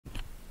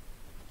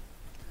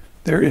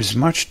There is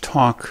much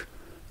talk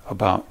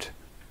about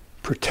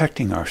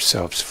protecting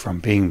ourselves from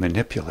being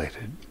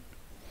manipulated.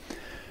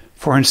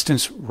 For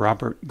instance,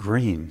 Robert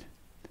Greene,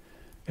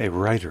 a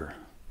writer,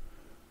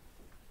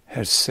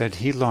 has said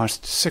he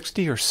lost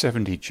 60 or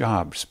 70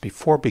 jobs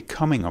before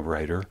becoming a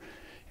writer,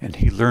 and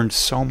he learned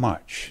so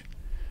much.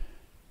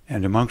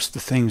 And amongst the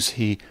things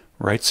he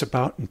writes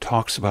about and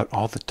talks about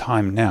all the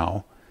time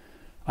now,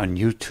 on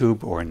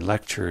YouTube or in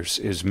lectures,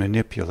 is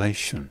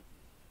manipulation.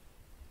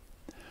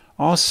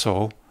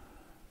 Also,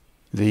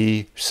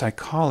 the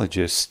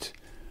psychologist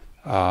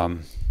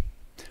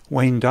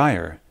Wayne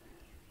Dyer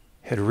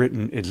had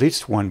written at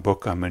least one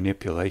book on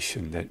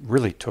manipulation that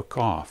really took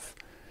off.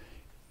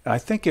 I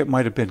think it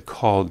might have been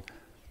called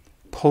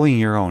Pulling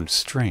Your Own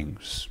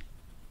Strings.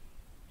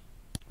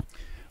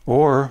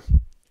 Or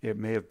it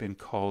may have been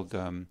called,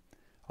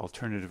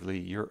 alternatively,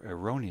 Your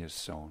Erroneous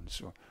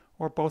Zones,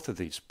 or both of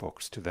these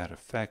books to that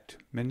effect,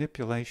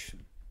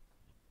 manipulation.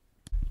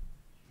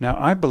 Now,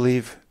 I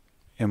believe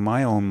in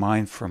my own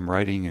mind from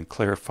writing and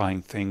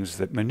clarifying things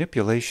that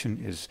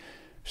manipulation is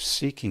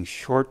seeking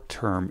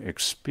short-term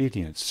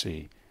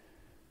expediency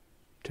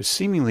to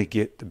seemingly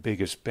get the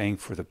biggest bang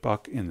for the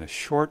buck in the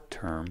short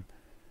term,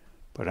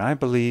 but I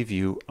believe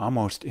you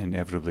almost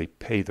inevitably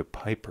pay the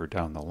piper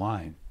down the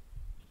line.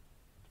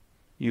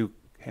 You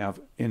have,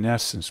 in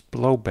essence,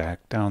 blowback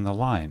down the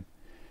line.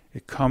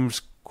 It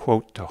comes,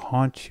 quote, to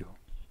haunt you.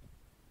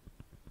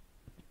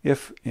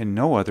 If in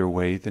no other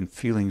way than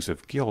feelings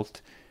of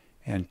guilt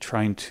and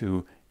trying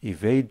to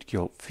evade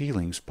guilt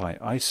feelings by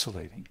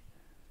isolating,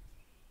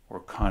 or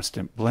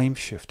constant blame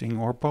shifting,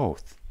 or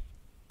both.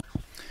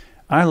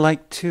 I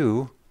like,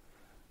 too,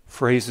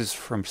 phrases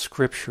from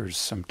scriptures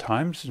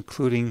sometimes,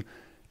 including,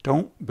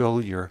 don't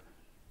build your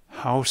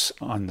house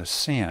on the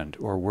sand,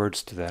 or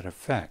words to that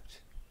effect.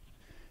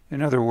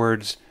 In other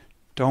words,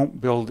 don't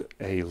build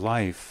a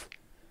life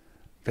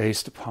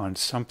based upon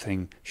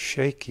something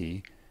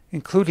shaky,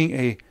 including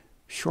a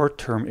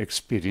short-term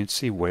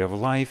expediency way of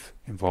life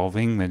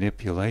involving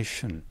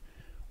manipulation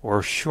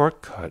or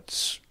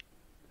shortcuts.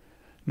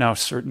 Now,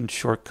 certain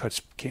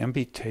shortcuts can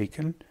be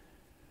taken.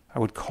 I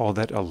would call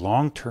that a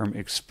long-term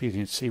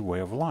expediency way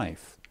of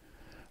life,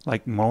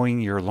 like mowing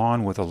your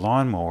lawn with a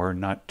lawnmower,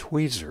 not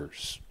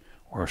tweezers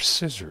or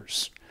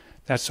scissors.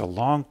 That's a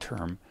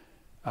long-term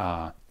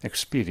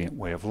expedient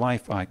way of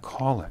life, I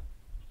call it.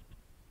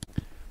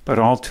 But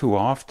all too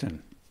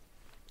often,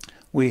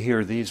 we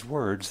hear these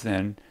words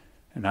then,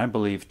 and I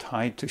believe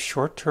tied to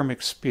short-term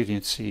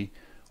expediency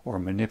or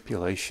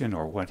manipulation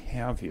or what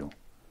have you.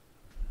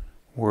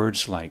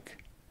 Words like,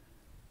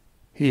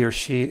 he or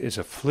she is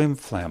a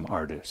flim-flam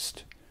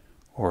artist,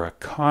 or a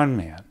con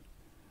man,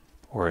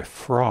 or a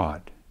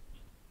fraud,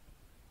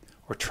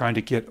 or trying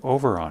to get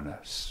over on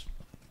us,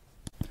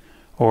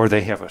 or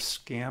they have a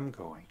scam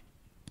going,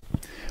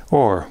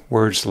 or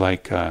words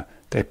like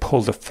they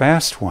pulled a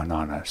fast one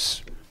on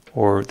us,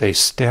 or they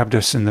stabbed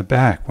us in the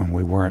back when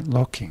we weren't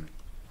looking.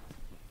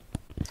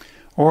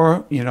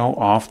 Or,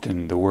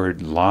 often the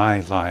word lie,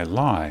 lie,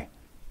 lie.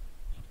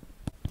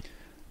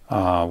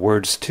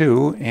 Words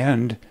too,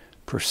 and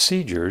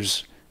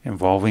procedures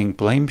involving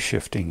blame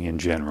shifting in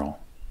general.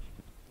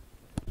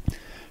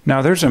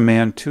 Now, there's a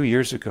man 2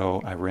 years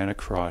ago I ran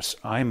across,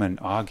 Ayman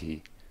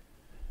Aghi,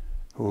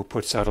 who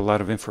puts out a lot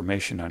of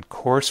information on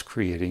course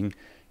creating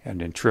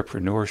and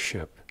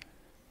entrepreneurship.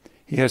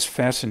 He has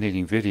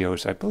fascinating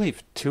videos, I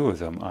believe 2 of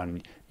them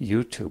on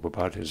YouTube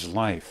about his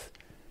life.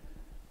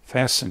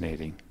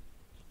 Fascinating.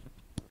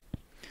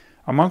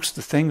 Amongst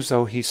the things,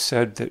 though, he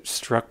said that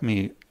struck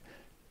me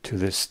to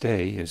this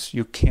day is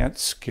you can't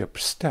skip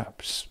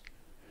steps.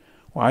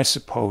 Well, I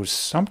suppose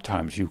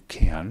sometimes you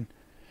can,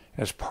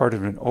 as part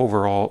of an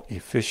overall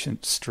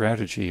efficient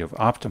strategy of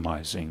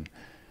optimizing,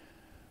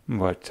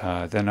 but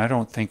then I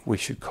don't think we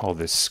should call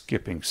this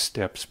skipping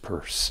steps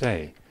per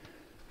se.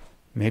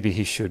 Maybe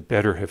he should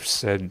better have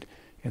said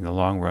in the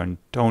long run,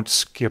 don't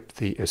skip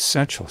the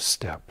essential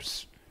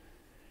steps.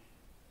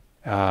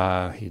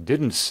 He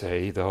didn't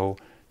say, though,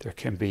 there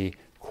can be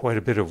quite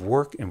a bit of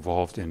work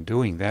involved in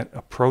doing that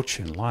approach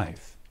in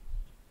life.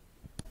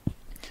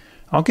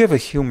 I'll give a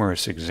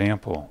humorous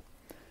example.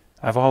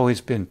 I've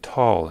always been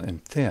tall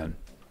and thin,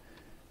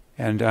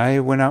 and I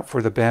went out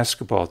for the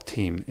basketball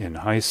team in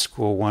high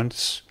school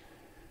once,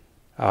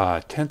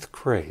 10th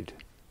grade.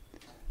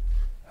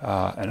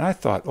 And I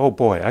thought, oh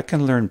boy, I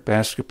can learn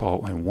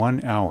basketball in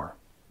 1 hour.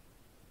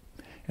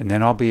 And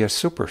then I'll be a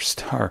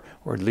superstar,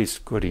 or at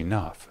least good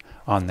enough,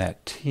 on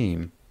that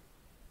team.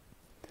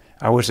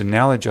 I was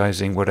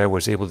analogizing what I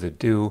was able to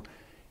do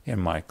in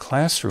my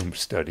classroom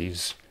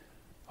studies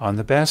on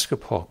the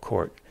basketball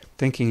court,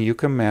 thinking you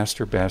can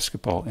master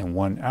basketball in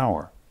 1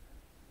 hour.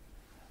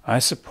 I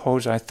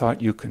suppose I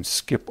thought you can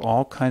skip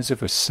all kinds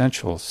of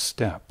essential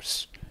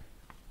steps.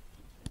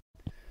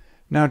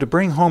 Now, to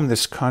bring home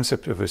this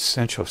concept of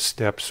essential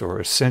steps or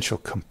essential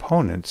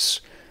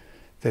components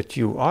that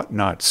you ought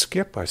not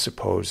skip, I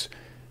suppose,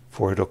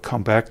 for it'll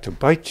come back to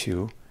bite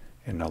you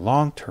in the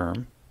long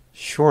term,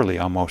 surely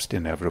almost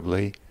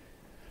inevitably,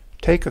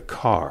 take a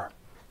car.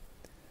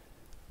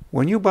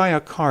 when you buy a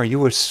car,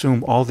 you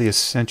assume all the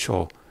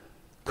essential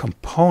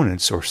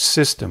components or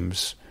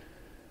systems,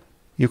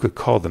 you could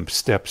call them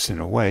steps in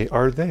a way,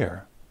 are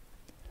there.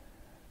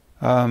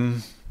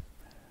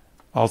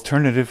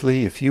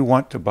 Alternatively, if you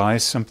want to buy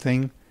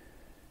something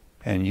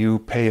and you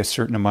pay a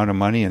certain amount of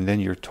money and then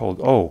you're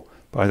told, oh,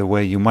 by the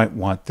way, you might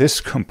want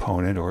this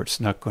component or it's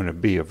not going to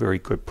be a very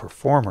good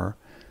performer.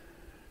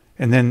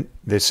 And then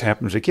this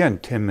happens again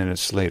 10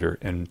 minutes later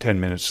and 10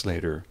 minutes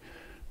later.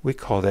 We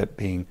call that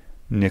being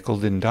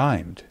nickeled and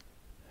dimed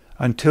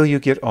until you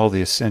get all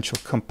the essential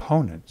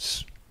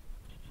components.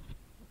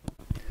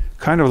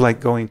 Kind of like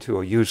going to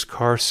a used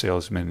car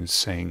salesman and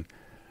saying,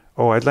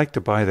 oh, I'd like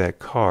to buy that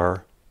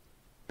car.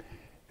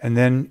 And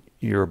then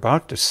you're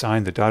about to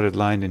sign the dotted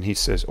line and he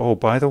says, oh,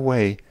 by the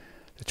way,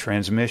 the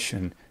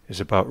transmission is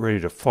about ready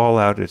to fall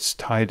out. It's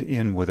tied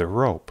in with a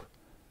rope.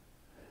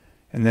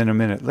 And then a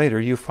minute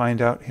later you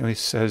find out, he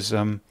says,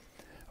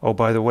 oh,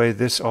 by the way,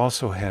 this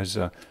also has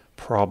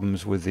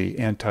problems with the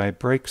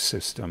anti-brake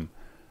system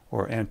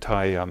or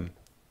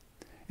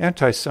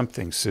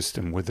anti-something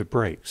system with the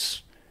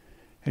brakes.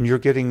 And you're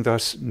getting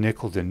thus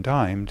nickeled and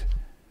dimed.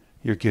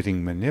 You're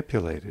getting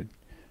manipulated.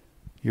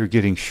 You're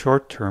getting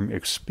short-term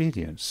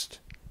expedienced.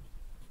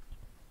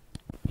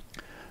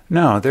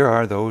 Now, there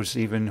are those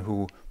even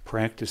who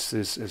practice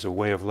this as a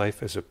way of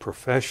life, as a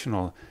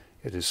professional,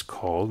 it is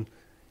called,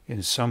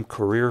 in some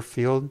career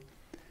field.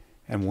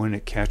 And when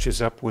it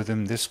catches up with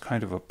them, this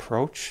kind of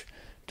approach,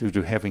 due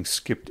to having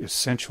skipped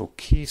essential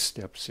key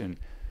steps in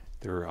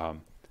their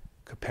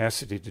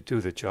capacity to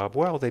do the job,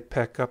 well, they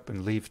pack up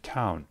and leave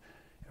town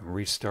and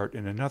restart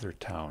in another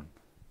town.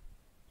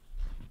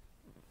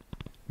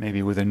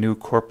 Maybe with a new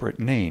corporate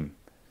name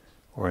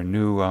or a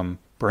new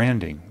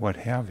branding, what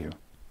have you.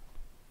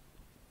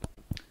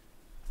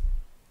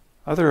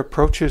 Other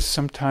approaches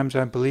sometimes,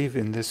 I believe,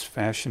 in this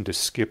fashion to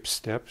skip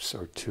steps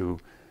or to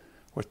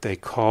what they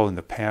call in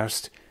the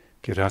past,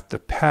 get out the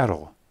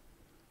paddle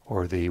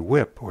or the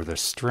whip or the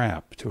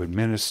strap to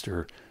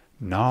administer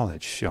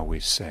knowledge, shall we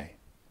say.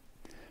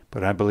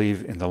 But I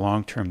believe in the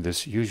long term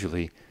this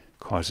usually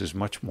causes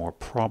much more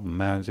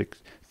problematic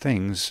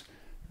things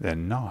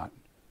than not.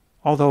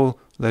 Although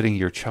letting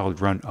your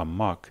child run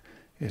amok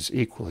is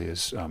equally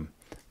as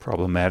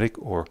problematic,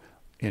 or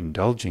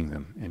indulging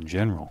them in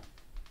general.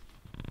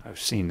 I've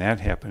seen that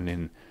happen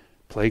in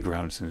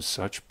playgrounds and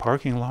such,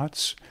 parking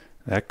lots.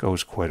 That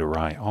goes quite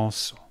awry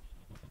also.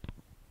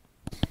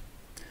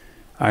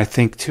 I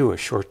think, too, a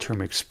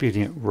short-term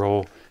expedient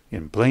role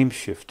in blame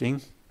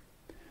shifting,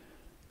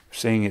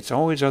 saying it's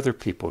always other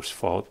people's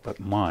fault but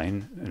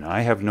mine, and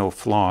I have no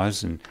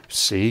flaws, and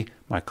see,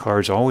 my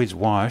car's always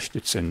washed,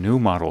 it's a new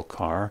model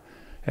car,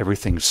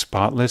 everything's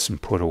spotless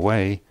and put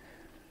away,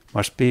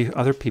 must be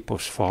other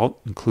people's fault,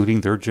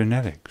 including their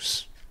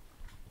genetics.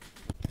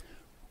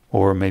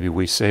 Or maybe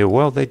we say,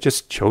 well, they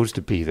just chose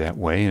to be that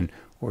way,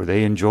 or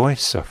they enjoy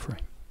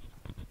suffering.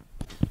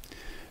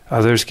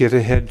 Others get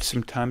ahead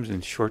sometimes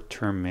in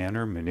short-term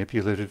manner,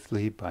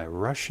 manipulatively, by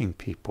rushing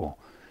people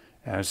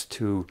as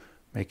to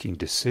making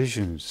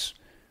decisions,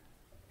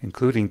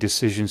 including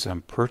decisions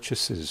on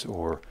purchases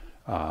or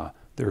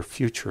their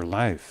future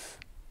life,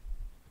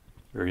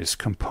 various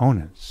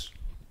components.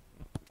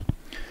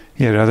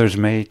 Yet others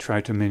may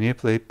try to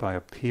manipulate by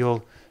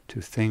appeal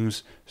to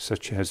things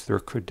such as their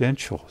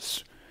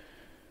credentials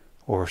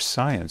or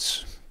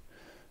science,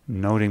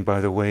 noting, by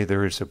the way,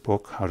 there is a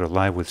book, How to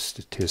Lie with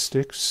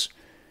Statistics,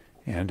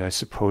 and I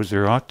suppose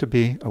there ought to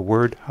be a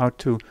word,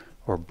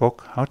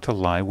 book, How to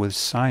Lie with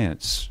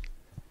Science.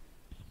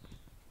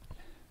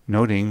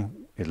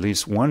 Noting, at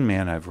least one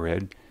man I've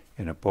read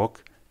in a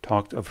book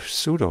talked of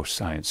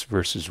pseudoscience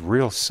versus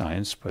real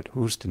science, but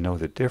who's to know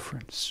the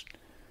difference?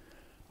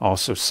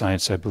 Also,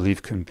 science, I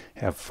believe, can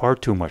have far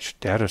too much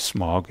data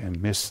smog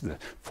and miss the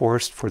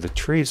forest for the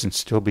trees and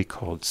still be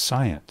called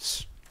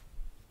science.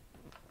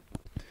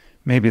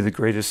 Maybe the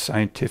greatest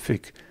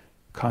scientific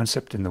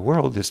concept in the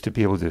world is to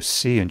be able to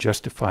see and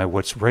justify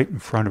what's right in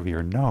front of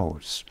your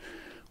nose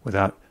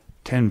without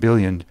 10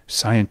 billion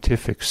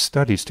scientific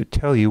studies to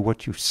tell you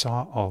what you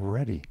saw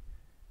already.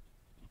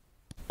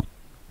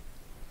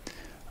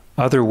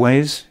 Other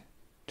ways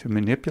to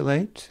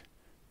manipulate: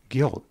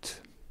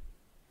 guilt.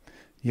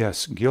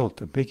 Yes, guilt,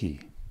 a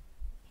biggie.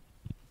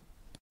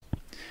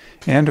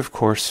 And of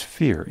course,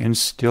 fear.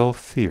 Instill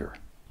fear.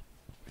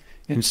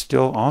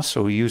 Instill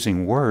also,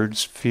 using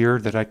words, fear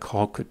that I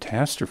call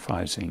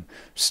catastrophizing,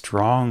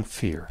 strong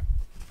fear.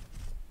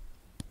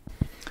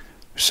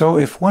 So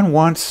if one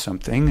wants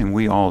something, and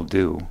we all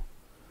do,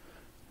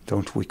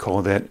 don't we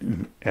call that,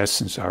 in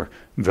essence, our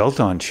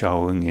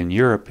Weltanschauung in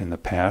Europe in the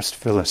past,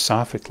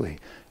 philosophically,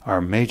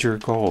 our major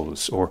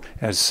goals, or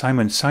as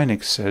Simon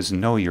Sinek says,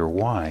 know your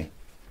why.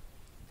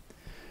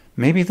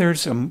 Maybe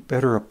there's a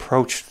better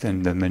approach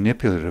than the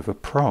manipulative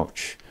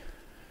approach.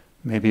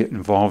 Maybe it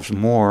involves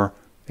more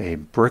a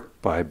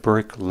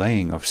brick-by-brick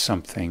laying of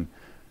something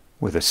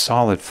with a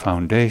solid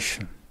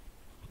foundation.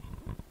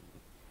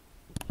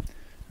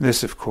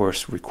 This, of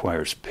course,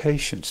 requires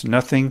patience.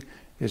 Nothing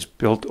is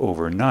built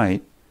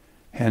overnight,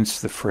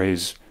 hence the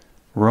phrase,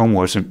 Rome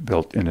wasn't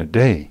built in a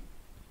day.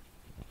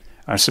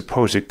 I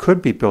suppose it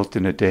could be built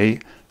in a day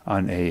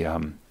on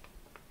a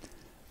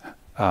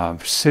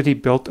city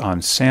built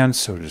on sand,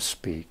 so to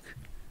speak,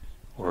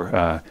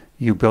 or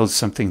you build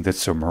something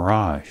that's a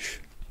mirage.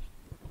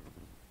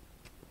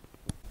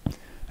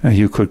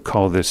 You could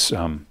call this,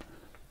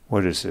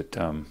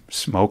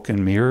 smoke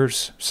and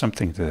mirrors?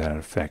 Something to that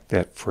effect,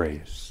 that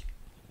phrase.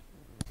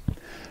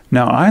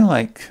 Now, I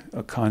like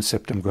a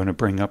concept I'm going to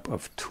bring up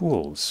of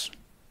tools.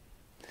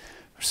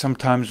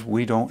 Sometimes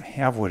we don't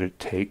have what it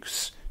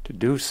takes to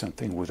do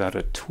something without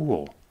a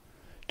tool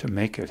to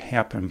make it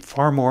happen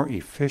far more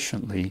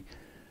efficiently.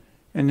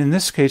 And in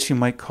this case, you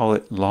might call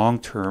it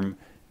long-term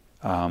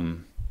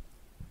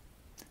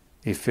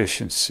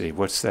efficiency.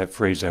 What's that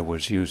phrase I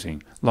was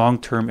using?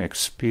 Long-term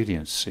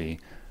expediency,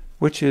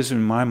 which is,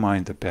 in my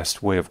mind, the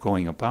best way of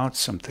going about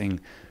something.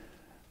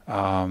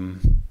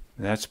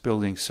 That's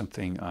building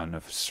something on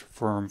a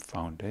firm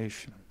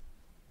foundation.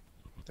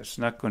 That's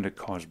not going to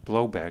cause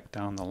blowback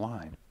down the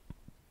line.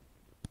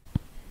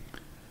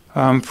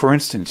 For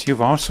instance,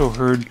 you've also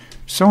heard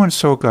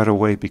so-and-so got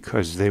away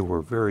because they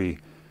were very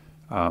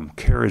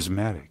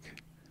charismatic.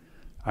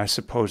 I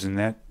suppose in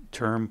that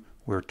term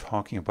we're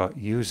talking about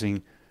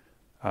using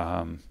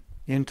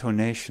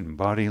intonation,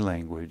 body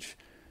language,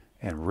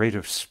 and rate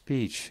of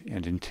speech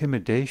and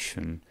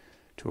intimidation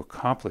to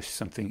accomplish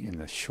something in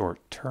the short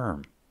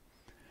term.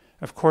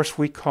 Of course,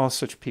 we call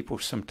such people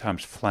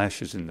sometimes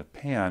flashes in the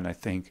pan, I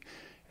think,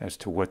 as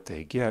to what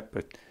they get,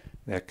 but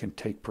that can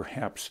take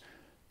perhaps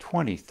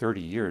 20, 30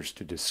 years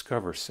to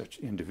discover such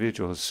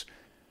individuals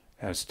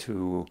as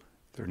to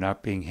they're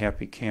not being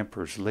happy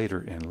campers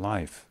later in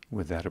life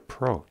with that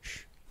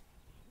approach.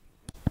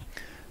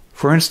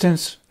 For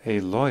instance,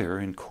 a lawyer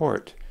in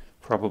court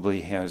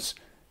probably has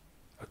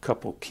a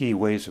couple key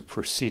ways of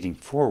proceeding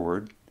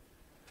forward.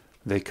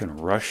 They can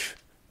rush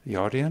the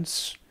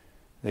audience.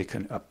 They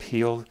can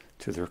appeal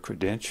to their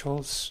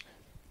credentials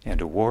and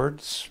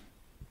awards.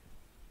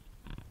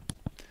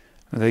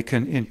 They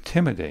can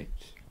intimidate.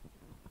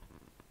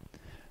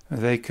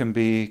 They can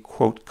be,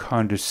 quote,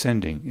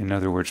 condescending. In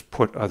other words,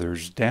 put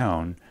others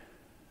down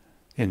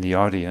in the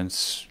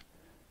audience,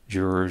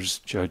 jurors,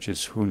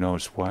 judges, who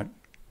knows what,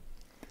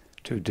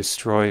 to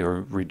destroy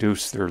or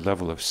reduce their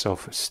level of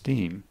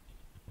self-esteem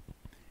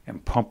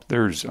and pump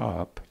theirs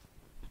up.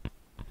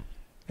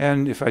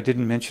 And if I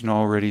didn't mention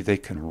already, they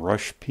can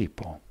rush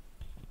people.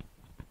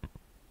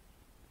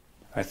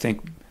 I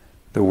think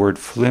the word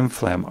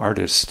flim-flam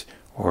artist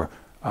or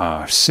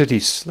city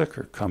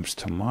slicker comes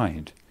to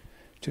mind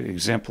to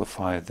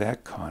exemplify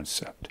that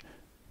concept.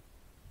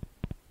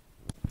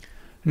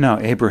 Now,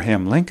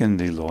 Abraham Lincoln,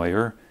 the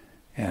lawyer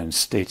and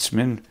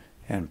statesman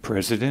and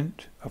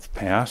president of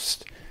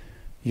past,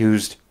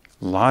 used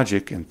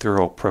logic and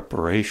thorough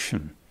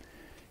preparation,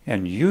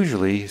 and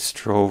usually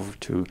strove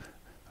to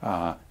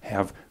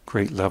have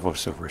great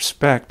levels of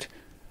respect,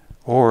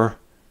 or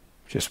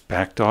just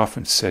backed off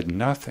and said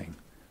nothing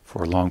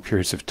for long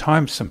periods of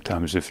time,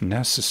 sometimes if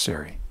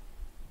necessary.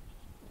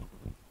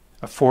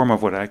 A form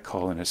of what I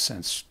call, in a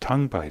sense,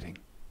 tongue-biting.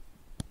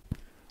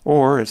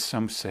 Or, as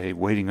some say,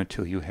 waiting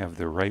until you have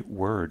the right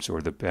words,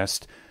 or the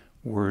best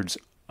words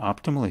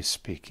optimally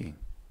speaking.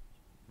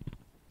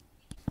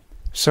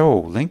 So,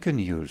 Lincoln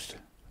used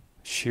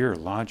sheer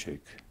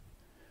logic,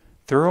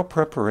 thorough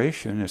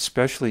preparation,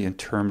 especially in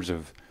terms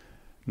of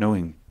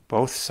knowing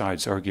both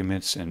sides'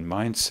 arguments and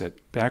mindset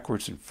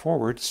backwards and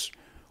forwards,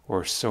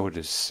 or so it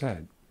is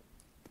said.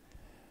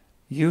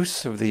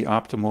 Use of the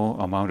optimal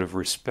amount of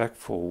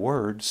respectful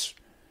words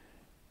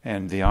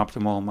and the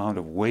optimal amount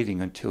of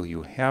waiting until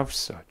you have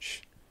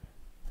such.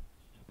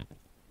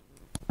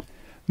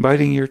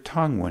 Biting your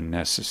tongue when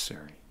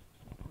necessary.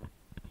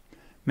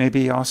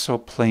 Maybe also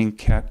playing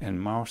cat and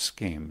mouse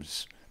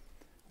games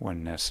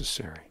when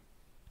necessary.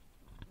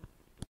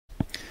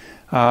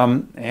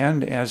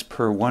 And as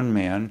per one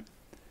man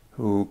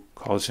who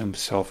calls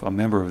himself a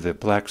member of the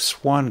Black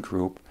Swan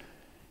group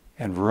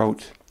and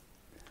wrote,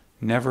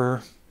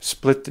 "Never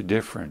split the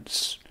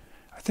difference."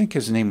 I think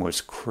his name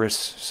was Chris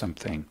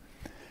something.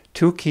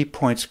 2 key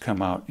points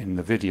come out in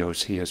the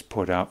videos he has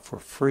put out for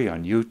free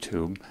on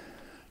YouTube.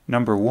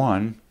 Number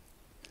 1,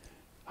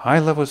 high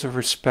levels of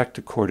respect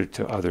accorded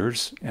to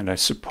others, and I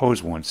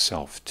suppose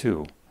oneself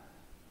too.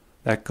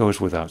 That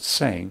goes without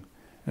saying.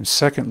 And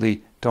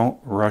secondly, don't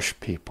rush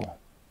people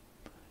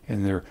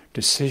in their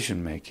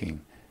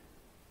decision-making,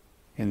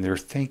 in their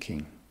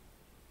thinking.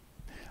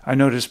 I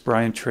notice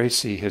Brian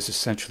Tracy has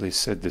essentially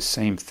said the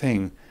same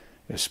thing,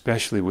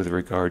 especially with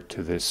regard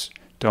to this,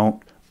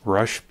 don't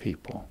rush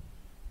people.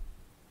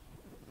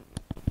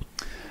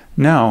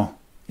 Now,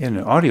 in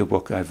an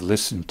audiobook I've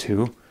listened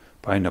to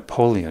by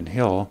Napoleon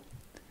Hill,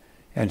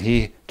 and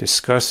he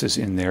discusses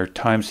in there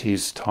times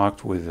he's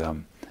talked with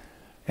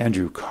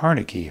Andrew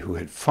Carnegie, who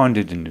had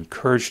funded and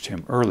encouraged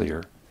him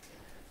earlier.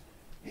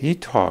 He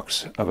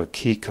talks of a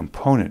key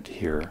component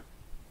here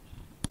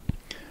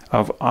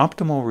of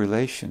optimal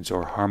relations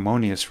or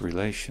harmonious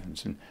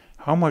relations, and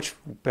how much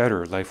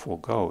better life will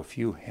go if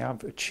you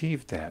have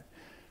achieved that,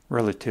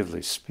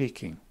 relatively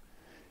speaking.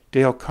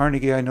 Dale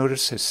Carnegie, I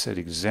notice, has said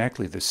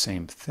exactly the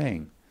same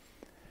thing.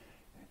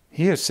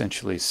 He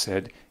essentially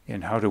said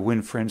in How to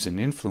Win Friends and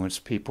Influence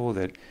People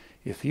that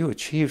if you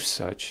achieve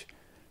such,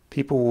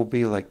 people will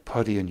be like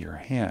putty in your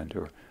hand,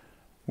 or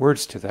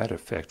words to that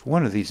effect.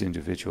 One of these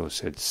individuals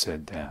had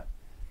said that.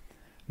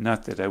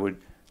 Not that I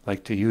would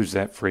like to use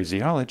that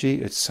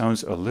phraseology. It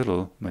sounds a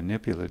little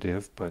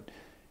manipulative, but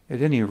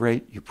at any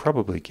rate, you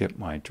probably get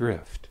my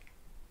drift.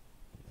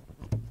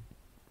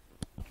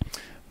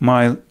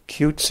 My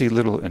cutesy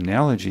little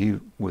analogy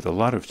with a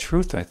lot of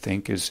truth, I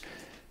think, is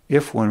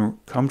if one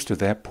comes to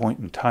that point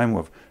in time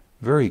of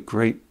very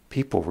great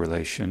people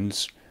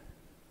relations,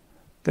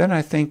 then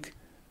I think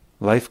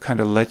life kind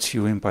of lets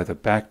you in by the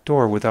back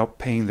door without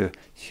paying the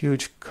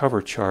huge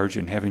cover charge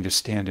and having to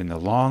stand in the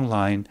long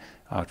line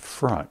out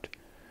front.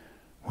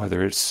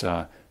 Whether it's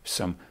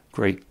some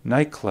great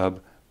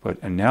nightclub,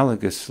 but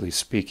analogously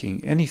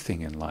speaking,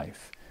 anything in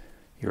life.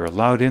 You're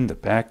allowed in the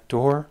back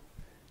door,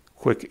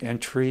 quick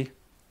entry,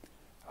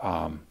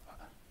 a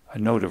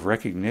note of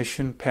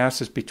recognition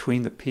passes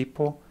between the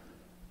people.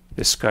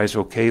 This guy's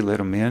okay, let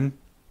him in.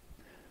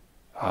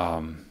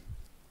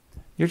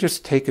 You're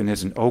just taken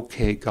as an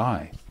okay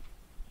guy.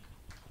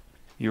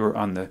 You're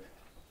on the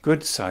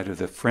good side of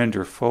the friend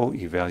or foe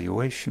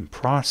evaluation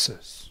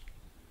process.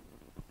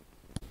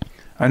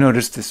 I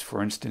noticed this,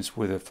 for instance,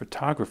 with a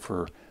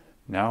photographer,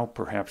 now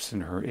perhaps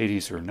in her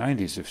 80s or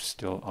 90s, if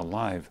still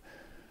alive,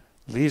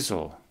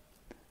 Liesel.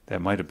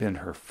 That might have been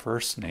her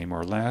first name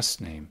or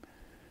last name,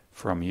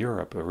 from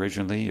Europe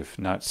originally, if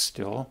not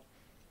still.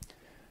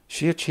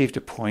 She achieved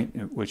a point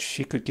at which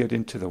she could get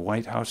into the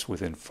White House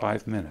within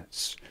 5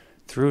 minutes,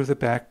 through the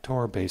back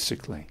door,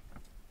 basically.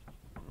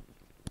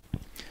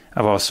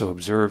 I've also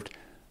observed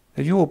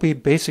that you will be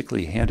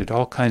basically handed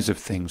all kinds of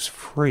things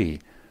free,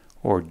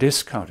 or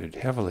discounted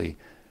heavily,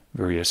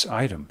 various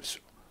items,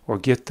 or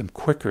get them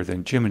quicker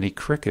than Jiminy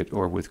Cricket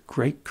or with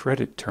great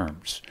credit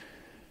terms.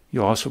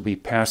 You'll also be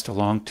passed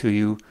along to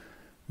you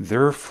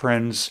their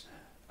friends'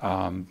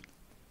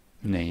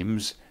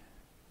 names,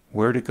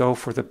 where to go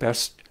for the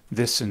best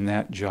this and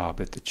that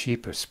job at the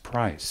cheapest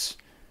price,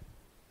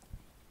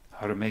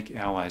 how to make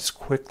allies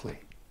quickly,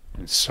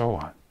 and so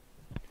on.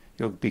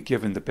 You'll be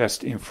given the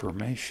best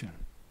information.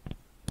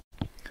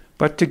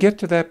 But to get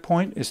to that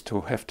point is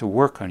to have to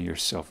work on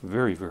yourself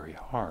very, very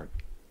hard.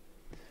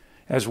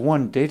 As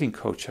one dating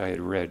coach I had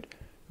read,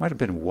 might have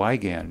been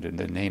Wygand, and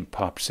the name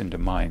pops into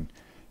mind,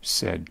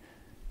 said,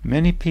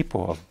 many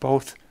people of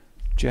both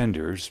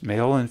genders,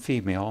 male and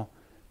female,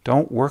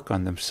 don't work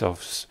on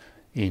themselves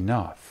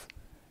enough,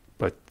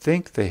 but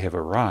think they have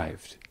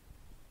arrived.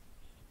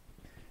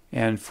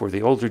 And for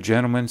the older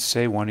gentleman,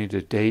 say, wanting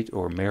to date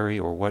or marry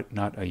or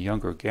whatnot a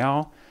younger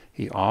gal,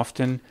 he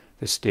often,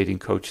 this dating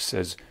coach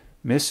says,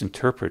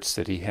 misinterprets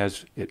that he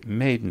has it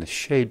made in the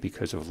shade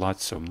because of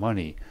lots of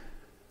money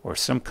or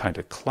some kind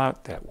of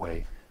clout that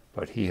way,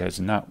 but he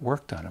has not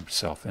worked on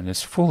himself and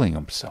is fooling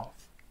himself.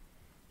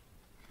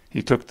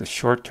 He took the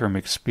short-term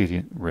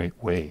expedient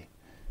way.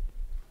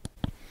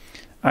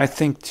 I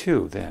think,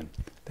 too, then,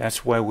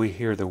 that's why we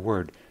hear the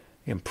word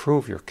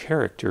improve your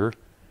character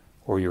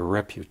or your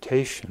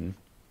reputation.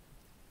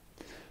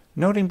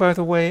 Noting, by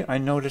the way, I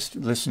noticed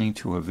listening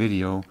to a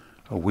video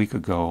a week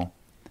ago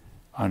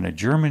on a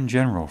German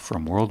general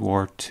from World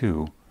War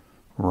II,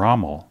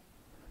 Rommel,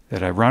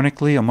 that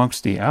ironically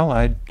amongst the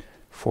Allied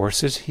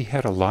forces he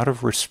had a lot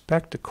of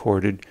respect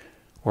accorded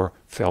or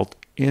felt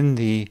in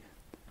the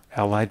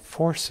Allied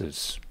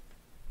forces.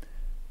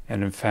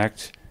 And in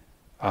fact,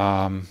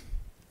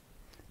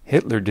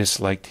 Hitler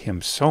disliked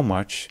him so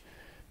much,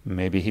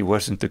 maybe he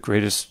wasn't the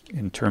greatest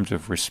in terms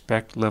of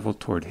respect level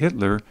toward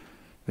Hitler,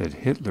 that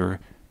Hitler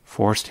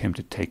forced him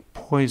to take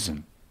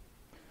poison,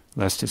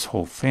 lest his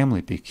whole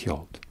family be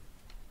killed.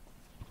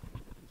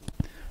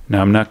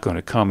 Now, I'm not going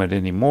to comment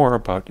any more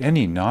about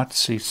any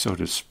Nazi, so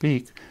to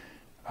speak,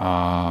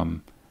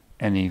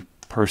 any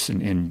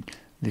person in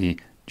the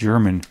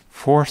German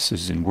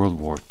forces in World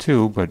War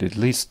II, but at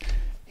least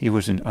he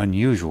was an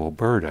unusual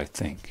bird, I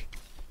think.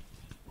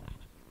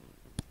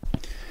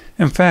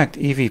 In fact,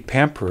 Evy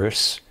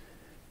Poumpouras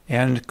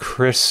and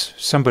Chris,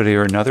 somebody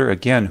or another,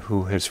 again,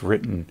 who has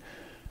written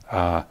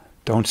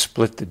Don't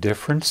Split the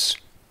Difference,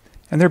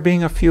 and there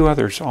being a few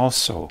others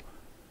also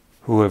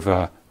who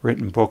have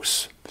written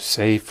books,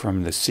 say,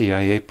 from the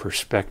CIA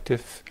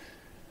perspective,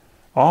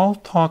 all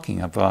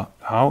talking about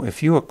how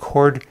if you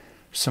accord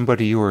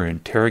somebody you are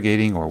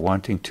interrogating or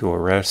wanting to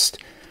arrest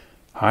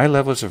high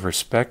levels of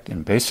respect,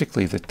 and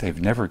basically that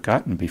they've never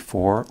gotten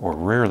before or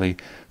rarely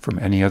from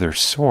any other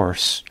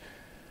source,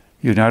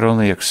 you not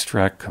only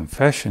extract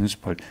confessions,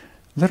 but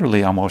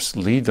literally almost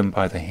lead them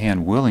by the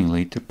hand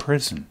willingly to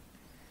prison.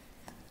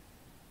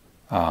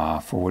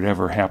 For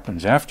whatever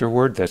happens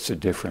afterward, that's a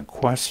different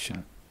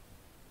question.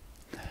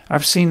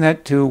 I've seen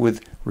that too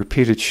with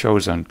repeated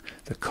shows on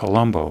the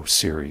Columbo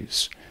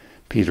series,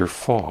 Peter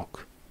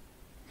Falk,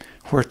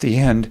 where at the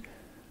end,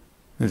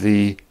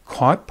 the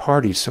caught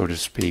party, so to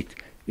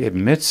speak,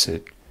 admits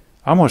it,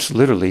 almost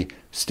literally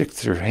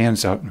sticks their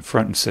hands out in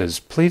front and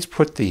says, please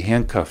put the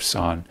handcuffs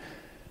on.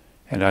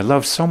 And I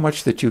love so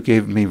much that you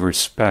gave me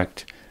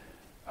respect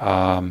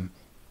that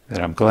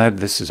I'm glad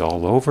this is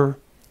all over.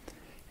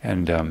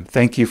 And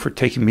thank you for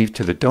taking me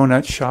to the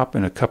donut shop,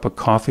 and a cup of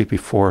coffee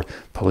before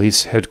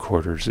police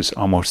headquarters is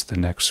almost the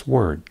next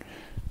word.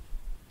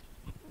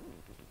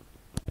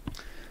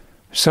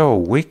 So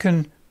we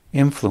can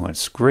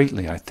influence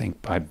greatly, I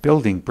think, by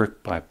building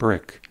brick by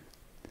brick,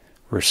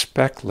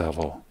 respect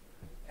level,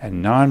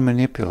 and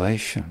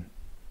non-manipulation.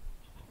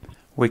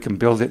 We can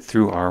build it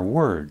through our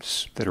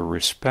words that are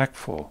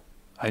respectful.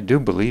 I do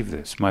believe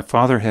this. My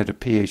father had a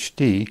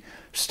PhD,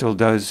 still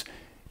does,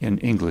 in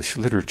English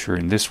literature,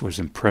 and this was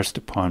impressed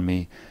upon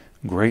me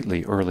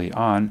greatly early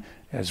on,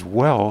 as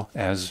well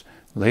as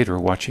later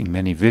watching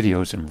many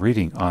videos and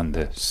reading on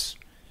this.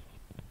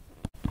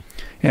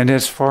 And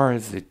as far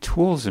as the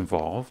tools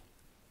involved,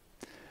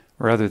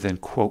 rather than,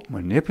 quote,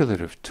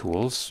 manipulative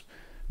tools,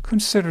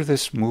 consider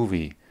this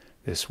movie,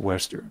 this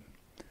Western,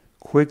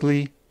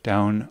 Quigley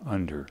Down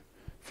Under,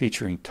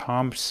 featuring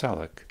Tom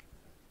Selleck.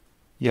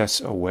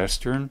 Yes, a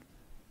Western,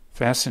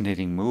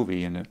 fascinating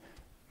movie in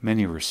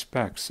many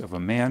respects, of a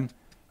man,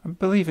 I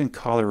believe in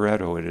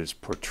Colorado it is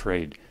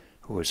portrayed,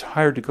 who was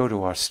hired to go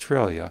to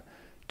Australia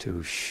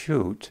to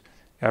shoot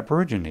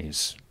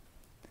Aborigines.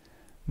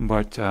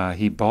 But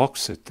he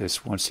balks at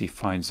this once he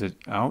finds it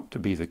out to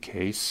be the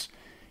case,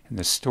 and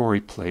the story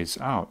plays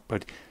out.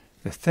 But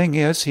the thing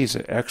is, he's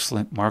an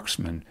excellent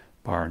marksman,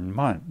 bar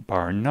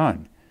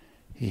none.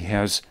 He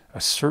has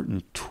a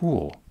certain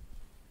tool,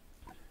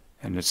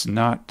 and it's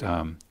not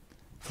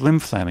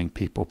flim-flamming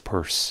people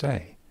per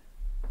se.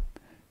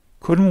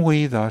 Couldn't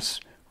we thus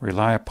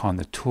rely upon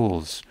the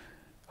tools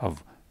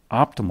of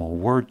optimal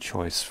word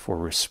choice for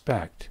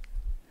respect,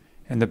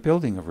 and the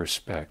building of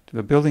respect,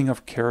 the building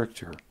of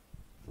character?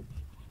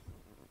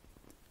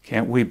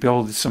 Can't we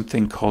build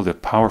something called a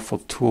powerful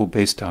tool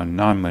based on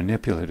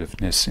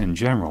non-manipulativeness in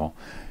general,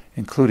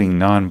 including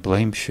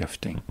non-blame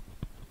shifting?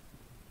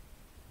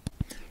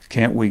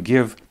 Can't we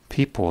give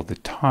people the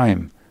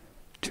time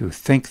to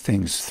think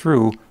things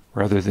through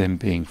rather than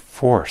being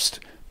forced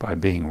by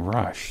being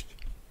rushed?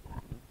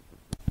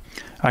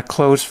 I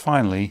close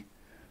finally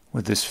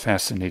with this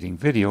fascinating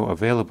video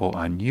available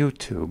on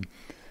YouTube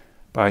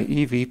by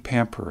Evy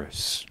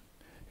Poumpouras.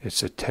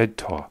 It's a TED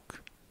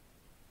Talk.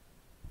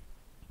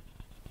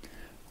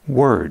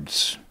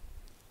 Words,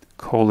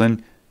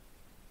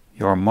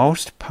 your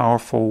most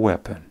powerful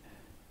weapon.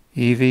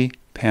 Evy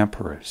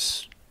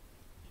Poumpouras.